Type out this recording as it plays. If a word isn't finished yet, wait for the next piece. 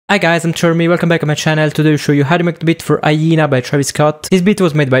Hi guys, I'm Termeyy, welcome back to my channel. Today I'll show you how to make the beat for HYAENA by Travis Scott. This beat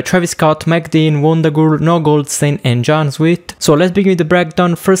was made by Travis Scott, Mike Dean, Wondagur, No Goldstein and John Sweet. So let's begin with the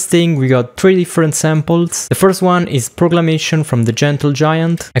breakdown. First thing, we got 3 different samples. The first one is Proclamation from the Gentle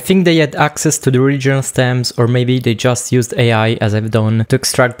Giant. I think they had access to the original stems, or maybe they just used AI as I've done to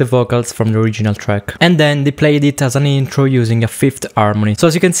extract the vocals from the original track. And then they played it as an intro using a 5th harmony. So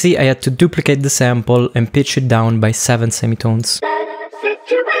as you can see, I had to duplicate the sample and pitch it down by 7 semitones.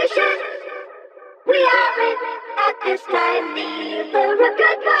 Situation we are in at this time, neither a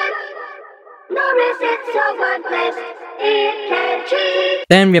good one nor is it so unblessed it can change.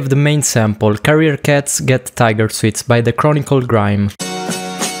 Then we have the main sample, Carrier Cats Get Tiger Sweets by the Chronicle Grime.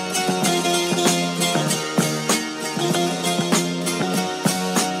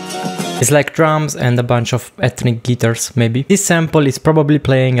 It's like drums and a bunch of ethnic guitars, maybe. This sample is probably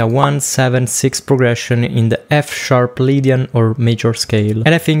playing a 1-7-6 progression in the F-sharp Lydian or major scale.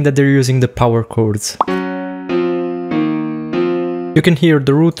 And I think that they're using the power chords. You can hear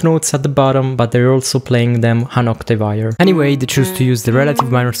the root notes at the bottom, but they're also playing them an octave higher. Anyway, they choose to use the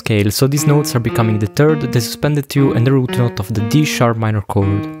relative minor scale, so these notes are becoming the 3rd, the suspended 2 and the root note of the D-sharp minor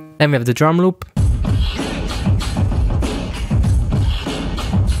chord. Then we have the drum loop.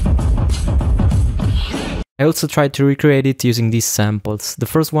 I also tried to recreate it using these samples. The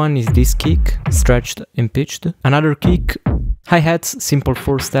first one is this kick, stretched and pitched. Another kick, hi-hats, simple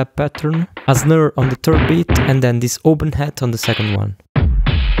 4-step pattern, a snare on the 3rd beat, and then this open hat on the 2nd one.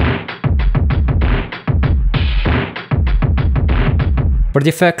 For the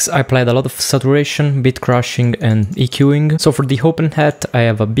effects, I applied a lot of saturation, beat crushing and EQing. So for the open hat, I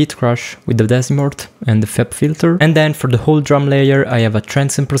have a beat crush with the Decimort and the Feb filter. And then for the whole drum layer, I have a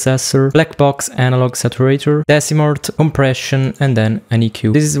transient processor, black box analog saturator, Decimort, compression, and then an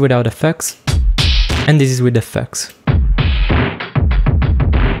EQ. This is without effects, and this is with effects.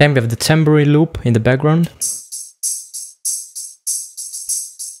 Then we have the tambourine loop in the background.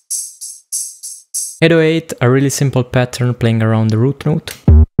 808, a really simple pattern playing around the root note.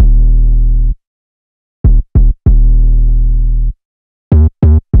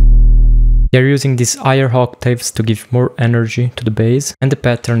 They're using these higher octaves to give more energy to the bass, and the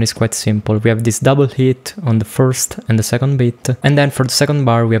pattern is quite simple. We have this double hit on the 1st and the 2nd beat, and then for the 2nd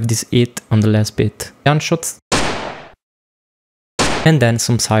bar we have this hit on the last beat. Gunshots, and then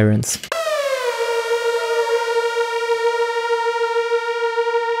some sirens.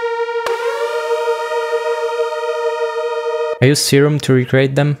 I use Serum to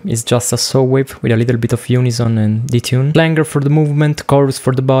recreate them. It's just a saw wave with a little bit of unison and detune. Flanger for the movement, chorus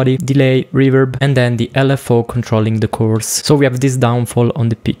for the body, delay, reverb, and then the LFO controlling the chorus. So we have this downfall on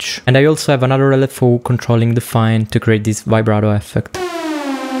the pitch. And I also have another LFO controlling the fine to create this vibrato effect.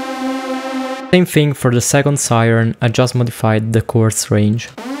 Same thing for the 2nd siren, I just modified the chorus range.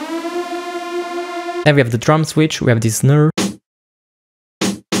 Then we have the drum switch, we have this snare,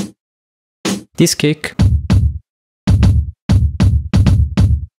 this kick,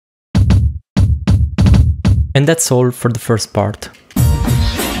 and that's all for the first part.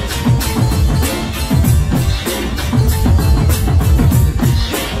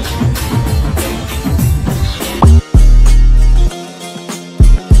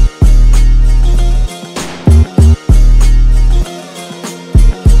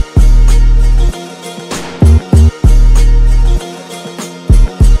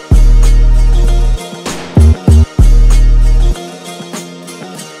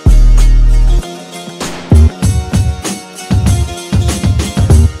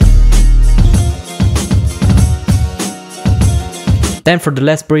 Then for the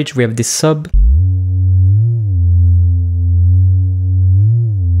last bridge we have this sub.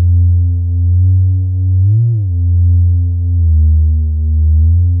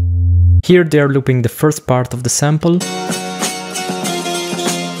 Here they are looping the first part of the sample.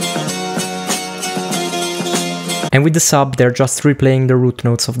 And with the sub, they're just replaying the root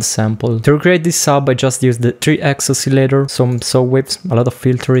notes of the sample. To recreate this sub, I just used the 3X oscillator, some saw waves, a lot of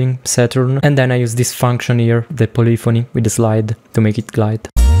filtering, Saturn, and then I use this function here, the polyphony, with the slide to make it glide.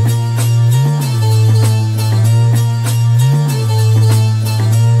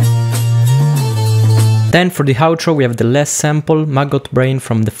 Then for the outro, we have the last sample, Maggot Brain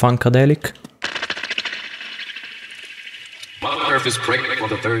from the Funkadelic. Is pregnant for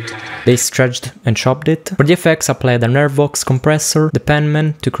the 3rd time. They stretched and chopped it. For the effects, I applied an Airvox compressor, the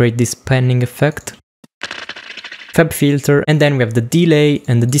Penman to create this panning effect, Feb filter, and then we have the delay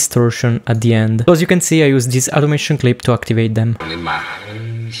and the distortion at the end. So as you can see, I used this automation clip to activate them.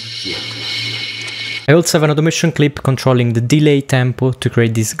 I also have an automation clip controlling the delay tempo to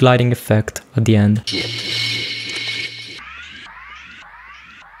create this gliding effect at the end.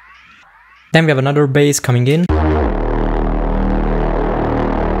 Then we have another bass coming in.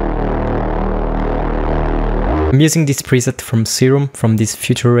 I'm using this preset from Serum, from this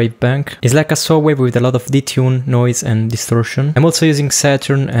Future Rave bank. It's like a saw wave with a lot of detune, noise and distortion. I'm also using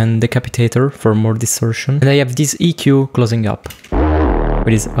Saturn and Decapitator for more distortion. And I have this EQ closing up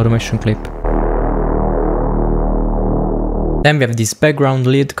with this automation clip. Then we have this background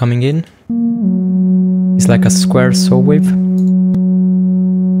lead coming in. It's like a square saw wave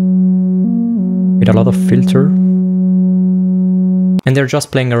with a lot of filter. And they're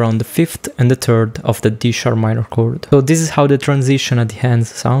just playing around the 5th and the 3rd of the D sharp minor chord. So this is how the transition at the end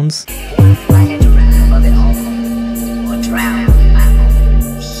sounds.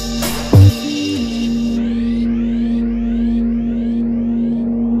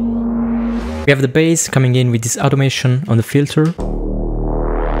 We have the bass coming in with this automation on the filter.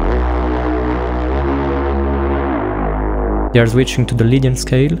 They are switching to the Lydian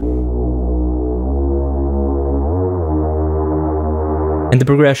scale. And the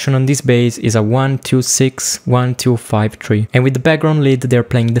progression on this bass is a 1, 2, 6, 1, 2, 5, 3. And with the background lead, they're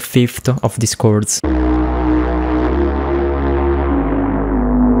playing the 5th of these chords.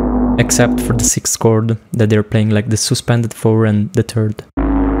 Except for the 6th chord, that they're playing like the suspended 4 and the 3rd.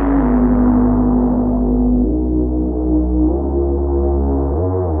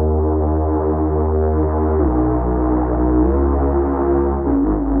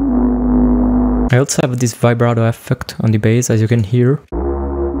 I also have this vibrato effect on the bass, as you can hear.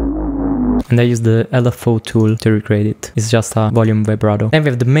 And I use the LFO tool to recreate it. It's just a volume vibrato. Then we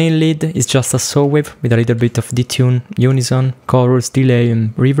have the main lead, it's just a saw wave with a little bit of detune, unison, chorus, delay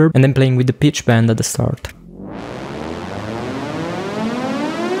and reverb, and then playing with the pitch bend at the start.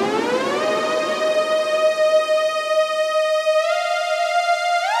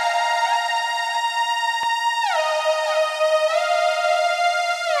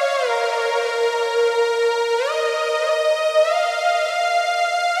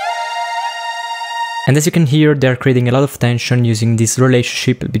 And as you can hear, they are creating a lot of tension using this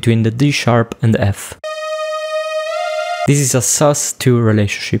relationship between the D sharp and the F. This is a sus-2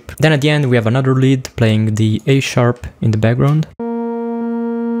 relationship. Then at the end we have another lead playing the A sharp in the background,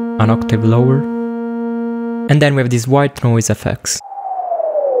 an octave lower, and then we have these white noise effects.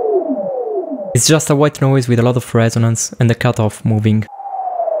 It's just a white noise with a lot of resonance and the cutoff moving.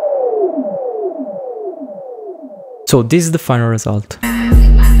 So this is the final result.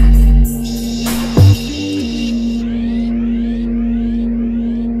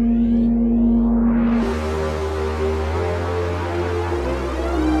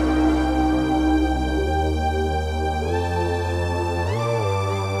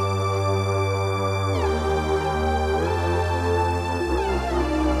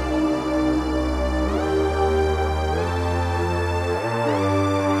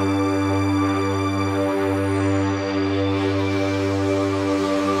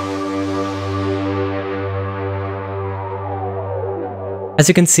 As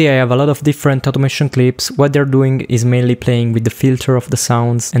you can see, I have a lot of different automation clips. What they're doing is mainly playing with the filter of the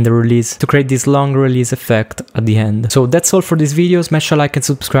sounds and the release to create this long release effect at the end. So that's all for this video. Smash a like and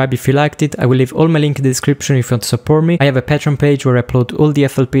subscribe if you liked it. I will leave all my link in the description if you want to support me. I have a Patreon page where I upload all the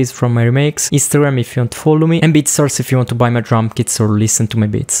FLPs from my remakes, Instagram if you want to follow me, and BeatStars if you want to buy my drum kits or listen to my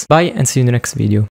beats. Bye and see you in the next video.